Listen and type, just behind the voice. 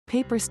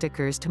Paper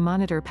stickers to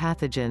monitor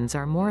pathogens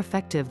are more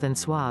effective than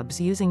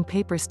swabs. Using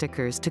paper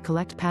stickers to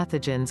collect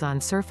pathogens on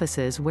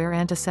surfaces where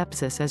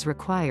antisepsis is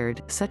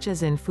required, such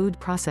as in food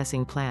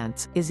processing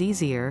plants, is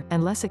easier,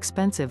 and less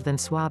expensive than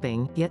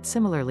swabbing, yet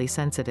similarly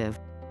sensitive.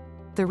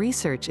 The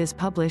research is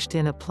published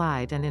in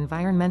Applied and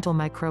Environmental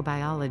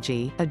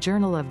Microbiology, a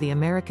journal of the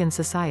American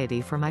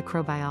Society for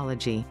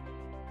Microbiology.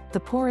 The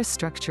porous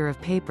structure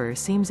of paper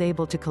seems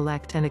able to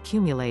collect and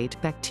accumulate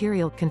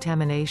bacterial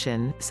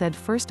contamination, said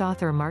first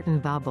author Martin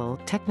Babel,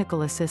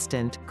 technical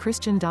assistant,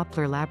 Christian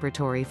Doppler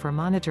Laboratory for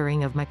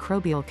Monitoring of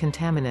Microbial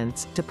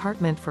Contaminants,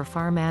 Department for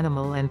Farm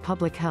Animal and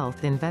Public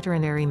Health in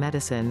Veterinary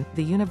Medicine,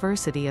 the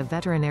University of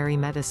Veterinary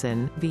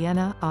Medicine,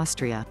 Vienna,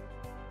 Austria.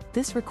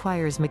 This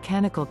requires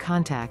mechanical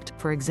contact,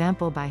 for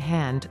example by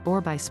hand,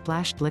 or by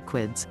splashed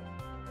liquids.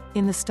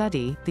 In the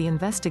study, the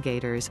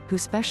investigators, who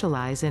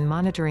specialize in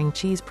monitoring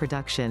cheese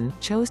production,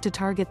 chose to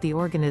target the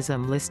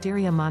organism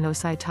Listeria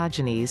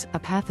monocytogenes, a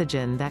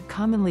pathogen that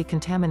commonly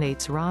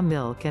contaminates raw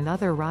milk and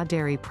other raw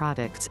dairy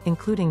products,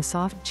 including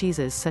soft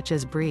cheeses such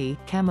as brie,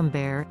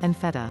 camembert, and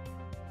feta.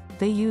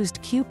 They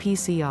used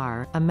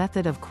qPCR, a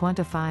method of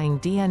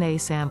quantifying DNA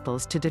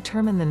samples to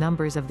determine the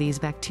numbers of these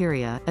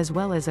bacteria, as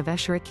well as of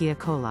Escherichia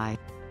coli.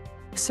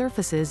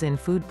 Surfaces in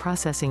food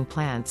processing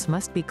plants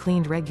must be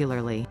cleaned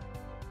regularly.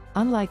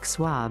 Unlike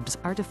swabs,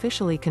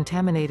 artificially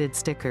contaminated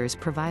stickers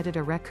provided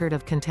a record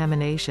of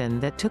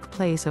contamination that took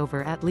place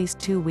over at least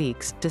 2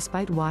 weeks,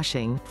 despite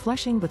washing,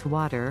 flushing with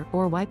water,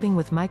 or wiping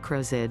with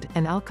microzid,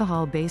 an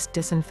alcohol-based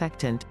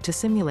disinfectant, to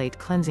simulate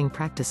cleansing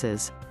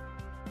practices.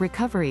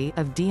 Recovery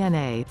of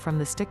DNA from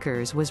the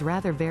stickers was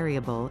rather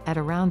variable, at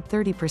around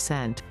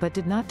 30%, but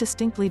did not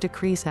distinctly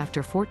decrease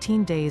after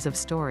 14 days of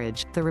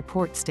storage, the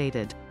report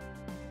stated.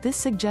 This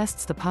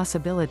suggests the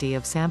possibility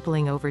of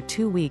sampling over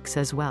 2 weeks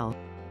as well.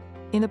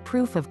 In a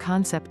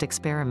proof-of-concept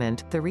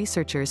experiment, the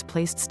researchers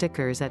placed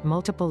stickers at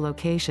multiple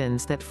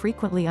locations that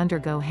frequently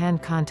undergo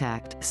hand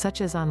contact, such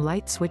as on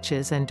light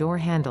switches and door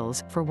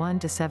handles, for 1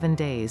 to 7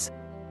 days.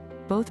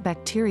 Both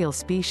bacterial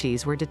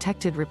species were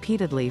detected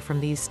repeatedly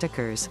from these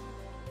stickers.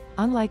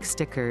 Unlike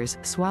stickers,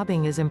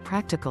 swabbing is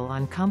impractical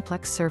on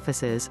complex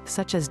surfaces,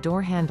 such as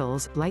door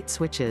handles, light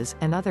switches,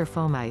 and other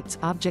fomites,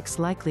 objects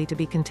likely to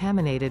be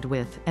contaminated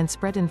with, and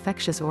spread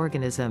infectious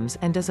organisms,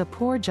 and does a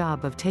poor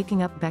job of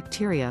taking up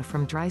bacteria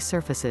from dry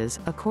surfaces,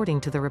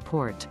 according to the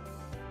report.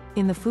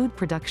 In the food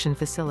production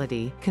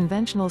facility,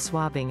 conventional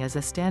swabbing as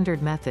a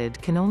standard method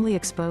can only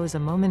expose a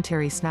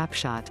momentary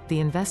snapshot,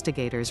 the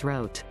investigators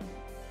wrote.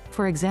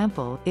 For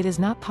example, it is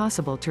not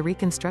possible to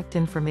reconstruct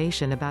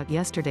information about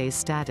yesterday's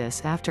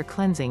status after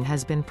cleansing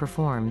has been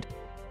performed.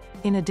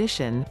 In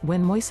addition,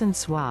 when moistened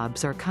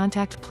swabs or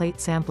contact plate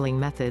sampling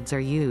methods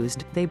are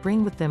used, they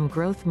bring with them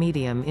growth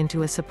medium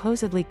into a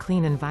supposedly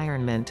clean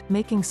environment,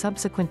 making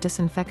subsequent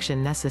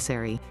disinfection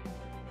necessary.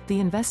 The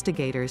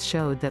investigators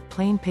showed that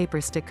plain paper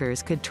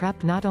stickers could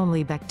trap not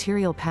only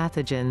bacterial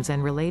pathogens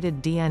and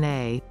related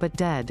DNA, but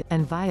dead,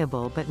 and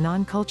viable but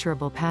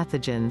non-culturable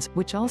pathogens,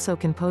 which also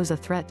can pose a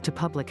threat to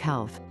public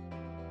health.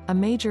 A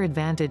major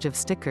advantage of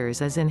stickers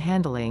is in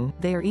handling,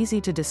 they are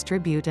easy to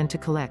distribute and to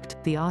collect,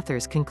 the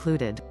authors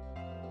concluded.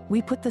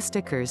 We put the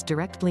stickers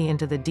directly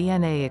into the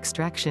DNA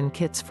extraction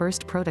kit's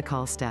first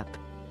protocol step.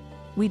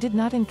 We did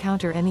not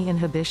encounter any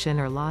inhibition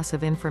or loss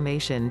of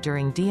information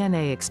during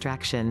DNA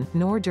extraction,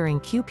 nor during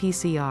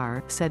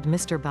qPCR, said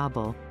Mr.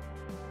 Babel.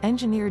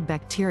 Engineered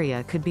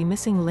bacteria could be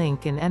missing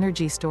link in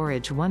energy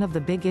storage. One of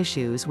the big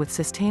issues with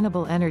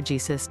sustainable energy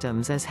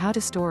systems is how to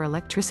store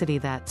electricity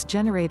that's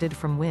generated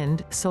from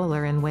wind,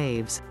 solar and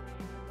waves.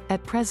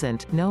 At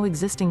present, no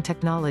existing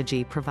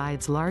technology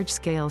provides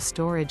large-scale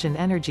storage and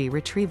energy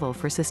retrieval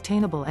for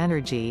sustainable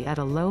energy at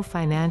a low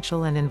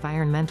financial and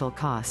environmental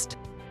cost.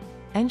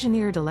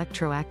 Engineered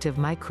electroactive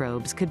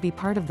microbes could be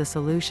part of the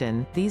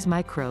solution. These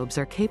microbes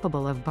are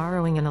capable of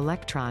borrowing an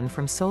electron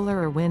from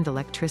solar or wind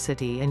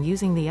electricity and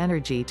using the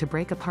energy to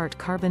break apart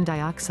carbon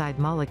dioxide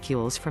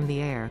molecules from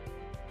the air.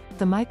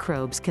 The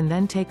microbes can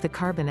then take the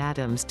carbon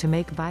atoms to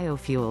make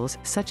biofuels,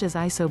 such as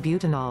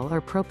isobutanol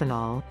or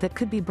propanol, that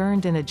could be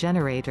burned in a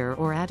generator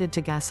or added to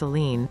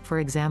gasoline, for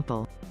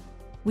example.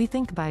 We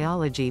think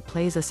biology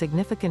plays a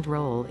significant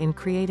role in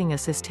creating a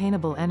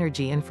sustainable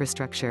energy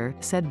infrastructure,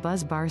 said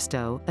Buzz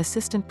Barstow,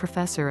 assistant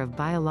professor of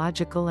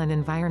biological and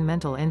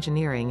environmental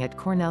engineering at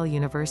Cornell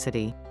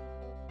University.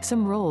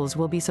 Some roles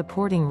will be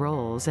supporting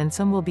roles and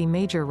some will be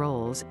major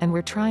roles, and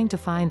we're trying to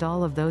find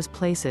all of those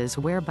places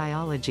where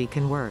biology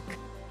can work.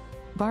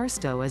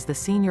 Barstow is the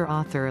senior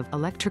author of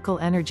Electrical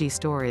Energy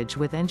Storage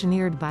with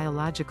Engineered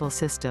Biological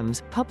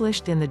Systems,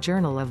 published in the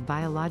Journal of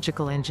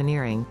Biological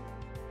Engineering.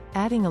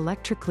 Adding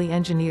electrically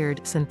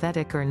engineered,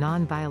 synthetic or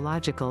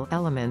non-biological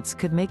elements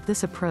could make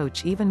this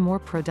approach even more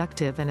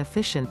productive and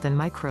efficient than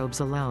microbes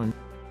alone.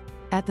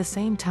 At the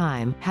same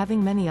time,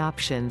 having many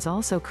options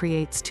also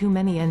creates too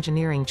many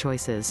engineering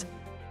choices.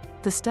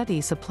 The study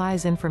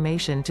supplies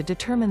information to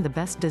determine the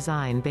best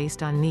design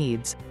based on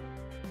needs.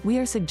 We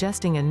are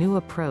suggesting a new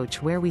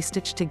approach where we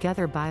stitch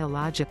together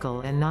biological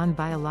and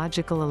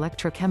non-biological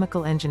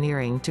electrochemical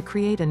engineering to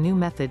create a new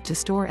method to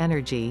store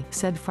energy,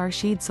 said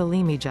Farshid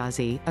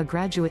Salimijazi, a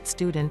graduate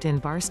student in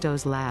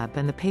Barstow's lab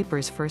and the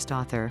paper's first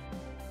author.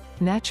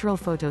 Natural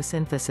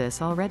photosynthesis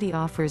already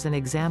offers an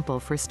example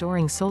for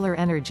storing solar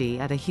energy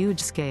at a huge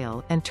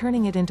scale, and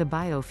turning it into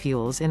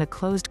biofuels in a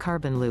closed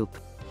carbon loop.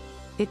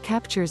 It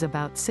captures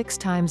about 6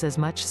 times as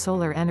much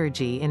solar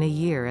energy in a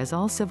year as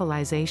all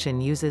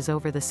civilization uses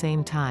over the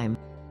same time.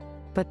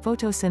 But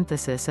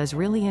photosynthesis is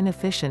really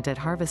inefficient at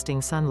harvesting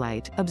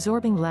sunlight,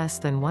 absorbing less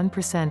than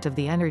 1% of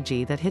the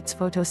energy that hits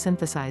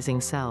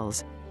photosynthesizing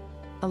cells.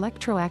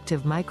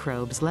 Electroactive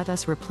microbes let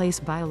us replace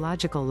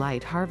biological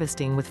light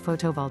harvesting with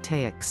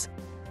photovoltaics.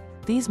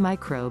 These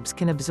microbes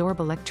can absorb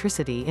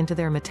electricity into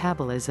their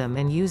metabolism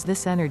and use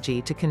this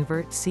energy to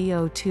convert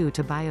CO2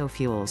 to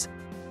biofuels.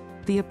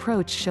 The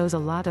approach shows a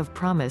lot of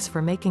promise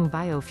for making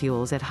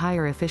biofuels at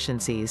higher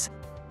efficiencies.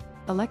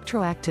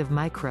 Electroactive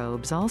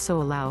microbes also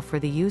allow for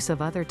the use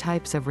of other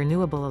types of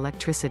renewable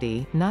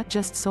electricity, not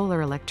just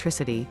solar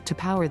electricity, to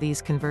power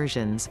these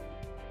conversions.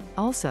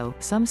 Also,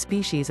 some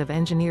species of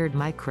engineered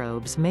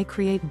microbes may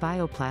create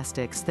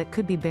bioplastics that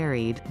could be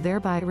buried,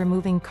 thereby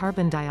removing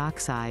carbon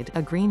dioxide,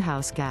 a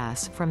greenhouse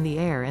gas, from the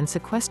air and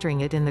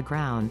sequestering it in the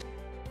ground.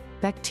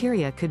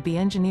 Bacteria could be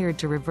engineered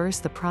to reverse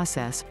the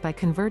process, by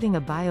converting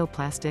a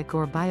bioplastic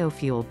or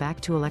biofuel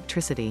back to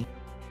electricity.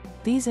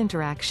 These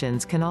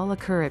interactions can all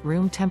occur at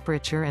room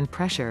temperature and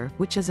pressure,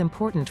 which is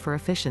important for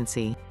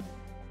efficiency.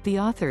 The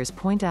authors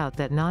point out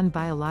that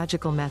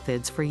non-biological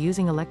methods for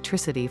using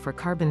electricity for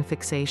carbon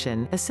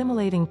fixation,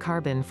 assimilating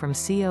carbon from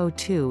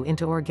CO2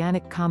 into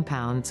organic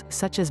compounds,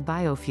 such as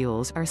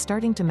biofuels, are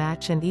starting to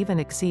match and even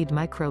exceed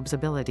microbes'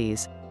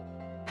 abilities.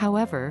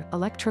 However,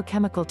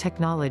 electrochemical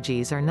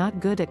technologies are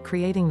not good at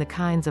creating the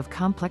kinds of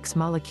complex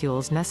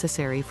molecules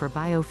necessary for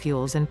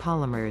biofuels and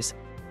polymers.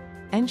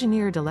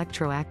 Engineered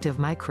electroactive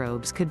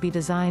microbes could be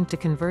designed to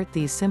convert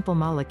these simple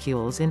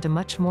molecules into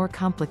much more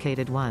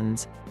complicated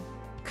ones.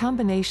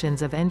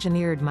 Combinations of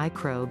engineered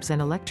microbes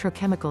and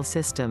electrochemical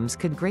systems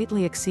could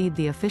greatly exceed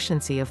the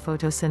efficiency of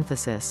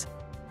photosynthesis.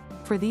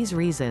 For these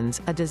reasons,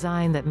 a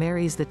design that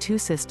marries the two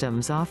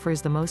systems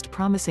offers the most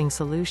promising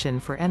solution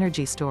for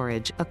energy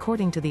storage,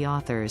 according to the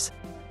authors.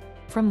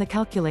 From the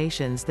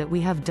calculations that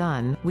we have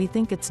done, we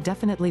think it's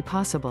definitely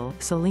possible,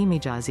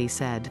 Salimijazi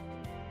said.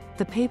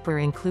 The paper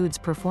includes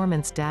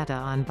performance data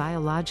on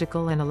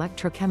biological and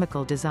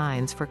electrochemical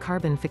designs for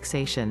carbon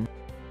fixation.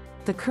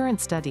 The current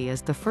study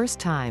is the first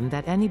time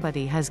that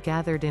anybody has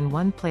gathered in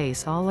one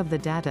place all of the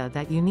data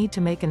that you need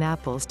to make an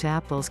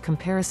apples-to-apples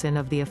comparison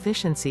of the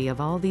efficiency of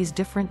all these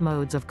different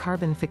modes of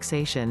carbon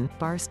fixation,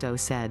 Barstow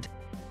said.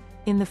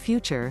 In the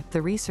future,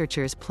 the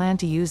researchers plan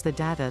to use the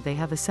data they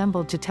have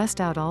assembled to test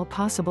out all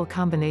possible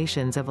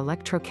combinations of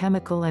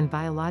electrochemical and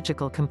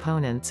biological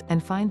components,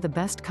 and find the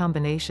best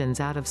combinations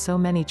out of so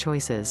many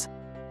choices.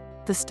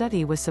 The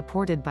study was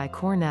supported by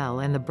Cornell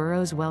and the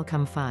Burroughs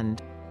Wellcome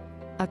Fund.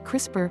 A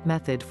CRISPR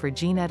method for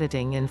gene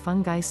editing in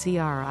fungi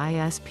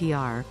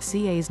CRISPR,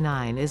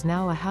 Cas9 is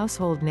now a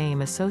household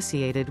name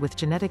associated with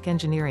genetic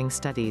engineering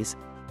studies.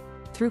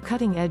 Through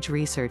cutting-edge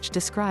research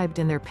described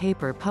in their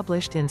paper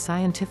published in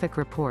Scientific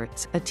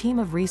Reports, a team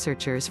of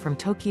researchers from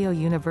Tokyo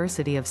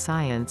University of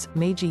Science,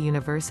 Meiji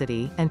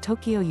University, and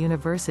Tokyo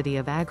University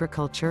of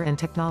Agriculture and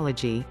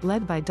Technology,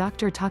 led by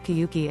Dr.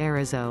 Takayuki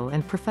Arizo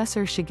and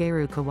Professor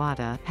Shigeru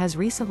Kawada, has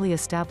recently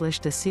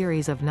established a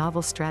series of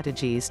novel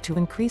strategies to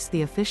increase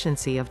the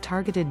efficiency of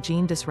targeted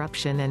gene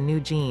disruption and new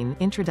gene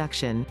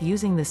introduction,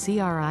 using the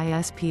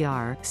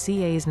CRISPR,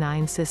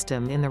 Cas9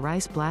 system in the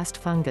rice blast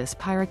fungus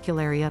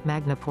Pyracularia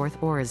magniporth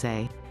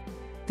oryzae.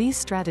 These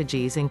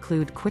strategies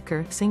include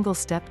quicker,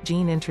 single-step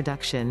gene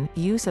introduction,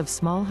 use of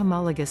small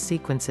homologous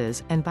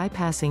sequences, and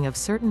bypassing of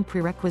certain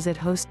prerequisite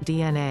host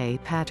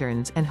DNA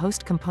patterns and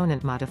host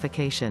component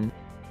modification.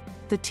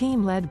 The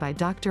team led by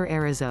Dr.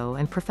 Arizo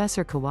and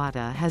Professor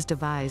Kawada has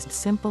devised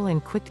simple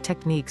and quick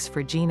techniques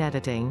for gene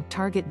editing,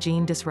 target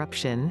gene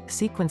disruption,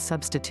 sequence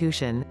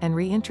substitution, and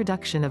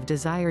reintroduction of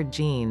desired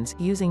genes,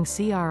 using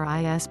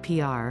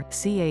CRISPR,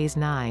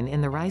 Cas9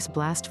 in the rice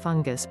blast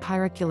fungus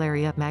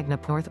Pyracularia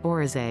magniporth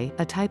oryzae,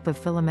 a type of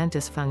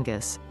filamentous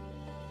fungus.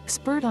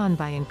 Spurred on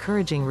by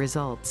encouraging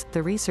results,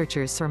 the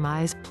researchers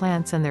surmise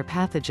plants and their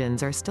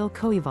pathogens are still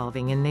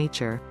co-evolving in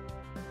nature.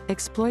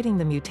 Exploiting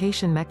the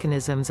mutation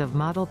mechanisms of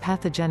model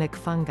pathogenic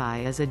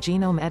fungi as a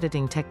genome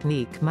editing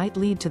technique might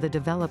lead to the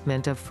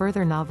development of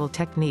further novel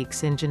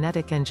techniques in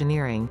genetic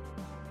engineering.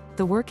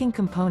 The working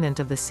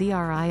component of the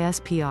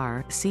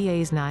CRISPR,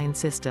 Cas9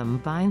 system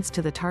binds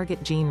to the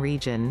target gene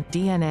region,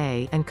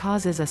 DNA, and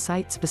causes a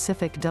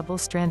site-specific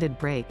double-stranded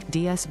break,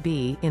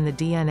 DSB, in the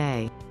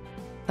DNA.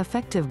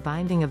 Effective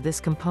binding of this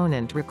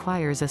component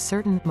requires a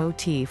certain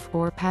motif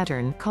or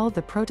pattern called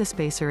the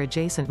protospacer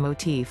adjacent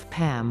motif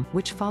 (PAM),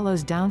 which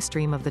follows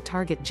downstream of the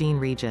target gene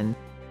region.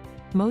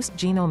 Most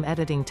genome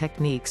editing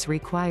techniques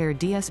require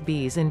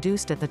DSBs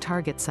induced at the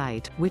target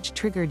site, which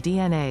trigger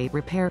DNA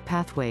repair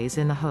pathways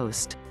in the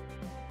host.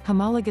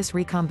 Homologous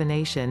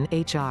recombination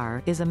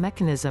 (HR) is a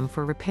mechanism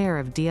for repair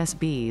of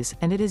DSBs,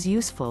 and it is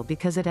useful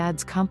because it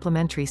adds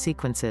complementary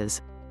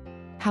sequences.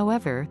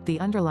 However, the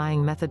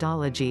underlying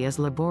methodology is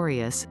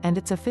laborious, and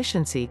its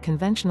efficiency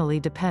conventionally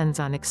depends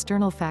on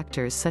external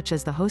factors such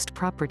as the host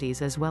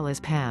properties as well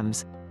as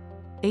PAMs.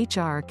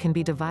 HR can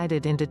be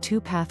divided into two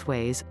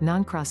pathways: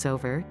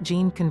 non-crossover,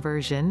 gene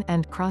conversion,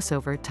 and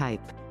crossover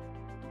type.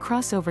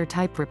 Crossover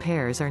type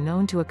repairs are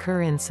known to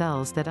occur in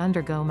cells that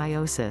undergo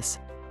meiosis.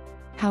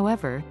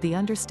 However, the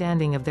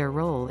understanding of their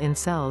role in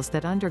cells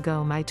that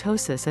undergo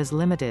mitosis is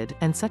limited,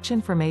 and such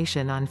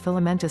information on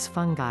filamentous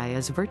fungi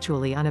is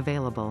virtually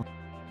unavailable.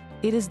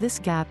 It is this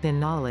gap in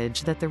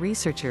knowledge that the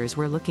researchers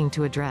were looking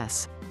to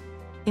address.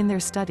 In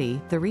their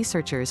study, the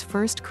researchers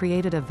first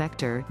created a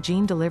vector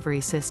gene delivery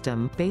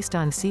system based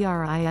on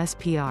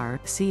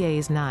CRISPR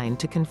Cas9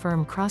 to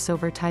confirm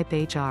crossover type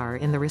HR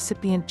in the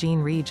recipient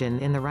gene region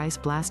in the rice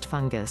blast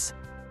fungus.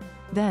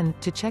 Then,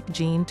 to check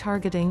gene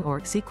targeting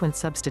or sequence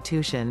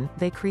substitution,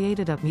 they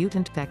created a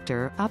mutant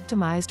vector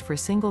optimized for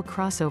single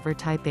crossover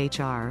type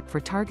HR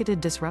for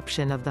targeted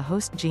disruption of the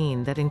host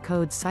gene that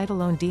encodes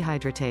cytolone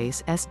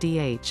dehydratase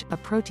 (SDH), a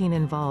protein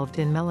involved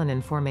in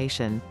melanin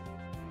formation.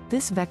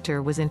 This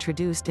vector was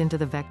introduced into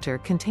the vector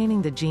containing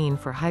the gene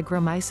for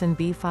hygromycin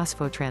B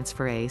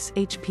phosphotransferase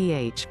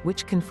 (HPH),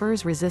 which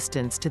confers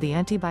resistance to the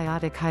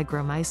antibiotic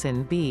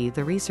hygromycin B.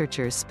 The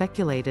researchers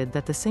speculated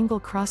that the single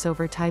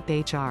crossover type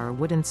HR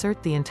would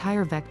insert the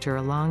entire vector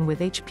along with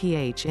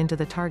HPH into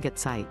the target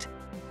site.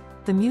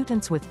 The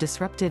mutants with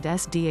disrupted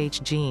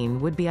SDH gene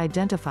would be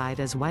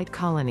identified as white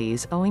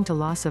colonies owing to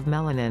loss of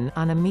melanin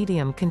on a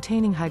medium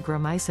containing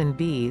hygromycin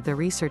B. The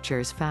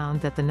researchers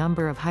found that the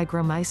number of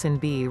hygromycin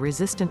B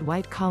resistant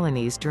white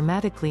colonies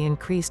dramatically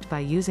increased by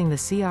using the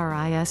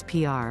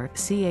CRISPR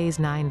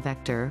Cas9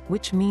 vector,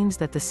 which means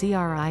that the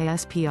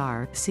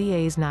CRISPR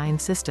Cas9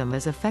 system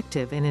is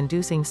effective in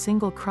inducing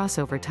single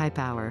crossover type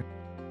HR.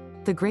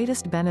 The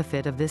greatest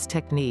benefit of this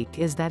technique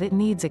is that it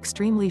needs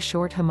extremely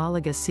short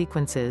homologous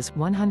sequences,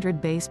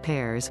 100 base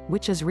pairs,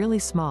 which is really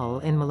small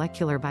in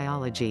molecular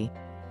biology.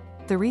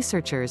 The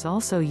researchers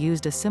also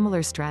used a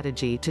similar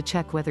strategy to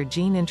check whether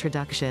gene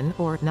introduction,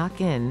 or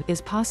knock-in,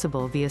 is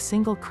possible via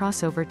single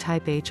crossover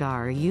type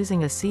HR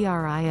using a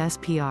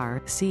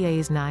CRISPR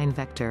Cas9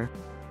 vector.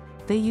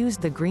 They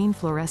used the green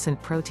fluorescent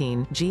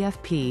protein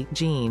 (GFP)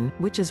 gene,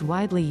 which is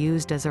widely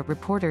used as a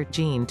reporter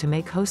gene to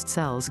make host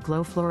cells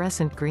glow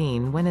fluorescent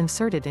green when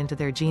inserted into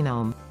their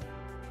genome.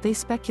 They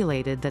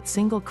speculated that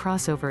single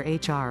crossover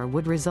HR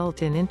would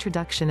result in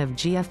introduction of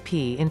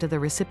GFP into the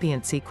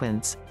recipient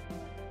sequence.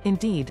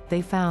 Indeed,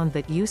 they found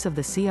that use of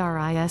the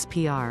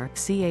CRISPR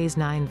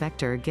Cas9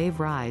 vector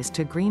gave rise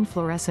to green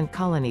fluorescent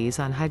colonies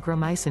on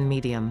hygromycin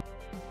medium.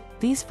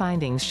 These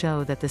findings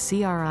show that the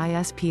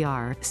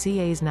CRISPR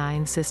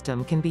Cas9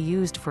 system can be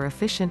used for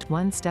efficient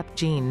one-step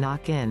gene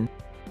knock-in.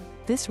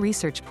 This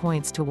research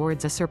points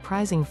towards a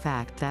surprising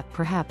fact that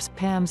perhaps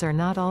PAMs are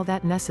not all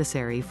that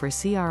necessary for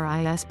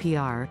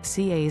CRISPR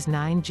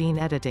Cas9 gene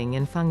editing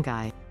in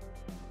fungi.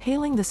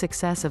 Hailing the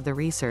success of the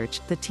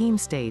research, the team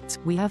states,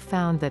 "We have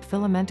found that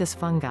filamentous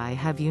fungi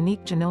have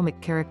unique genomic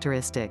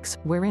characteristics,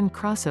 wherein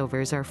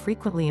crossovers are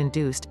frequently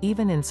induced,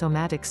 even in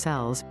somatic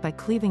cells, by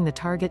cleaving the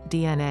target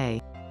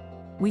DNA.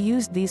 We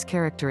used these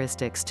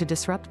characteristics to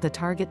disrupt the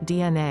target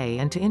DNA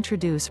and to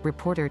introduce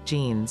reporter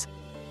genes.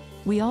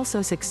 We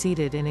also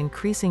succeeded in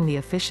increasing the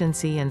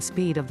efficiency and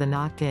speed of the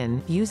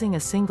knock-in, using a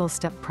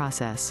single-step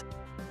process.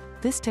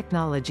 This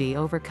technology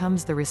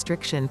overcomes the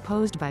restriction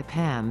posed by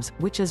PAMs,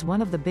 which is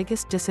one of the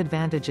biggest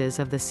disadvantages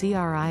of the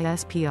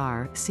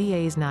CRISPR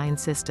Cas9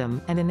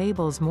 system, and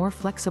enables more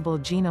flexible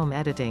genome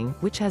editing,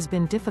 which has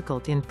been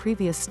difficult in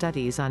previous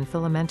studies on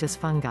filamentous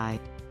fungi."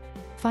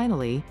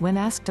 Finally, when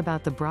asked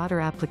about the broader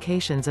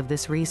applications of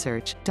this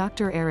research,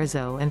 Dr.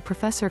 Arizo and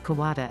Professor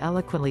Kawada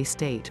eloquently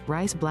state,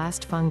 "Rice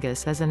blast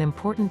fungus is an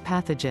important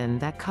pathogen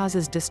that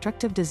causes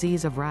destructive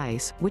disease of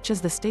rice, which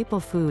is the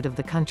staple food of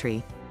the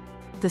country.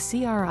 The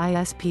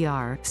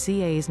CRISPR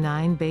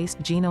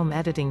Cas9-based genome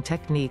editing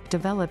technique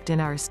developed in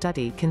our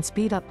study can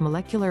speed up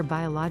molecular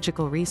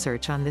biological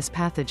research on this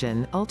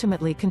pathogen,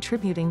 ultimately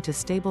contributing to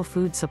stable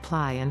food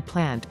supply and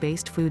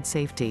plant-based food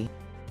safety.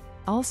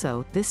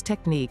 Also, this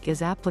technique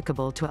is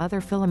applicable to other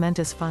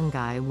filamentous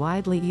fungi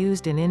widely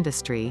used in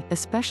industry,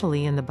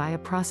 especially in the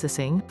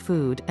bioprocessing,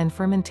 food, and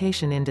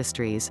fermentation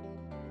industries."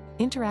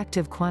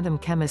 Interactive quantum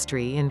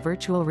chemistry in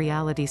virtual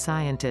reality.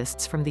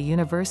 Scientists from the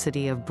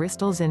University of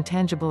Bristol's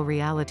Intangible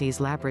Realities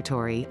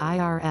Laboratory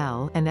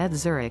 (IRL) and ETH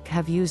Zurich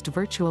have used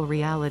virtual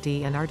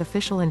reality and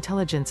artificial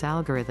intelligence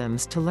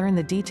algorithms to learn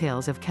the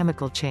details of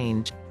chemical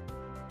change.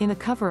 In a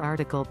cover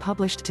article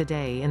published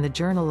today in the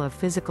Journal of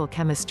Physical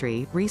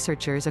Chemistry,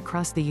 researchers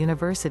across the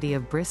University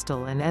of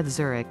Bristol and ETH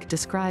Zurich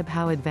describe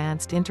how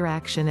advanced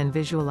interaction and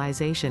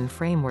visualization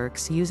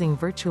frameworks using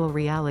virtual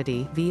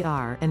reality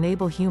 (VR)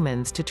 enable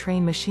humans to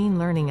train machine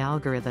learning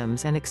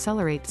algorithms and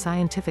accelerate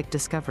scientific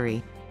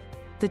discovery.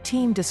 The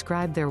team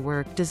described their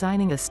work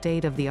designing a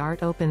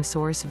state-of-the-art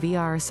open-source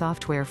VR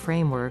software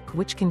framework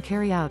which can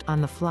carry out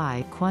on the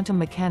fly quantum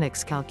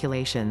mechanics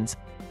calculations.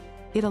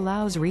 It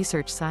allows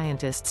research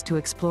scientists to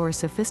explore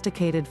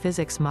sophisticated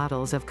physics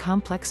models of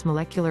complex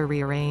molecular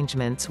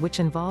rearrangements which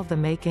involve the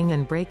making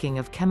and breaking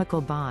of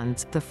chemical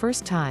bonds, the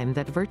first time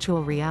that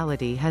virtual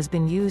reality has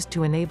been used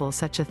to enable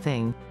such a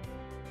thing.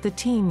 The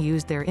team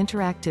used their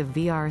interactive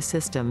VR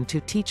system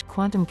to teach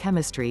quantum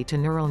chemistry to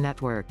neural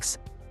networks.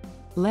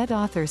 Lead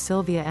author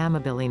Silvia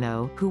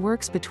Amabilino, who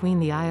works between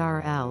the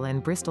IRL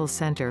and Bristol's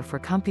Center for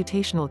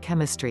Computational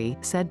Chemistry,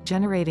 said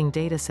generating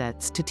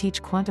datasets to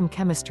teach quantum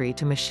chemistry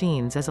to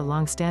machines is a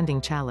long-standing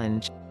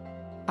challenge.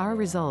 Our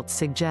results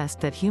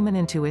suggest that human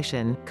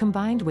intuition,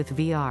 combined with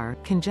VR,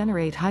 can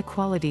generate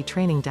high-quality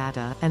training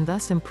data, and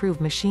thus improve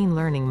machine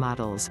learning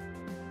models.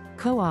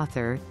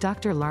 Co-author,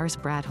 Dr. Lars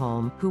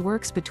Bradholm, who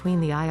works between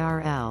the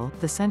IRL,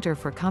 the Center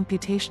for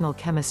Computational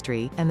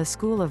Chemistry, and the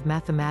School of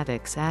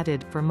Mathematics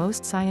added, for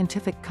most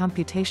scientific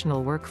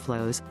computational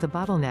workflows, the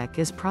bottleneck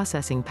is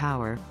processing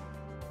power.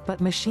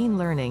 But machine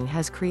learning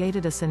has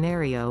created a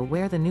scenario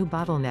where the new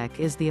bottleneck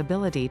is the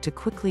ability to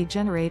quickly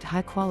generate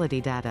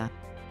high-quality data.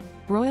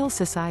 Royal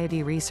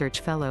Society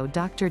Research Fellow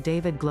Dr.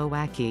 David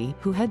Glowacki,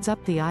 who heads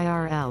up the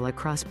IRL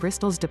across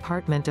Bristol's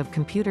Department of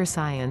Computer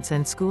Science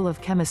and School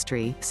of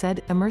Chemistry,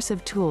 said,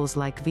 immersive tools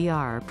like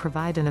VR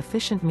provide an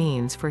efficient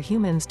means for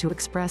humans to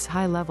express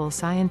high-level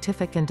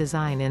scientific and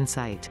design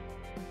insight.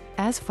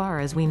 As far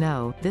as we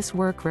know, this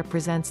work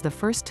represents the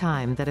first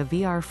time that a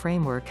VR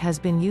framework has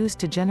been used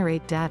to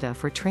generate data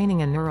for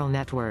training a neural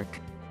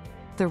network.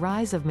 The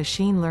rise of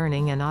machine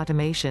learning and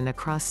automation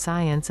across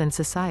science and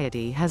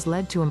society has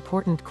led to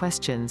important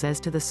questions as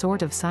to the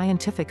sort of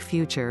scientific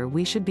future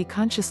we should be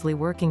consciously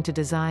working to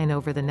design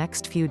over the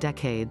next few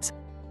decades.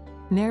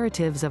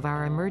 Narratives of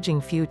our emerging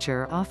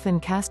future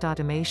often cast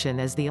automation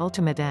as the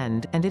ultimate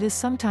end, and it is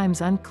sometimes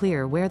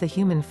unclear where the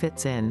human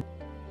fits in.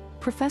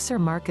 Professor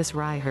Marcus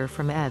Reiher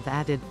from ETH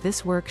added,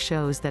 this work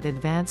shows that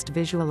advanced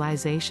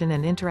visualization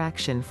and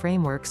interaction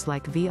frameworks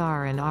like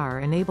VR and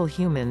AR enable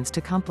humans to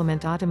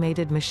complement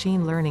automated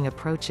machine learning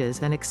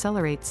approaches and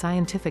accelerate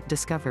scientific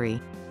discovery.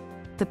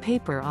 The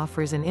paper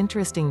offers an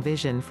interesting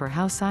vision for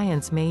how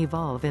science may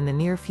evolve in the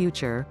near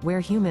future, where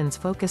humans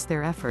focus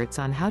their efforts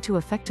on how to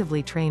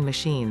effectively train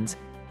machines.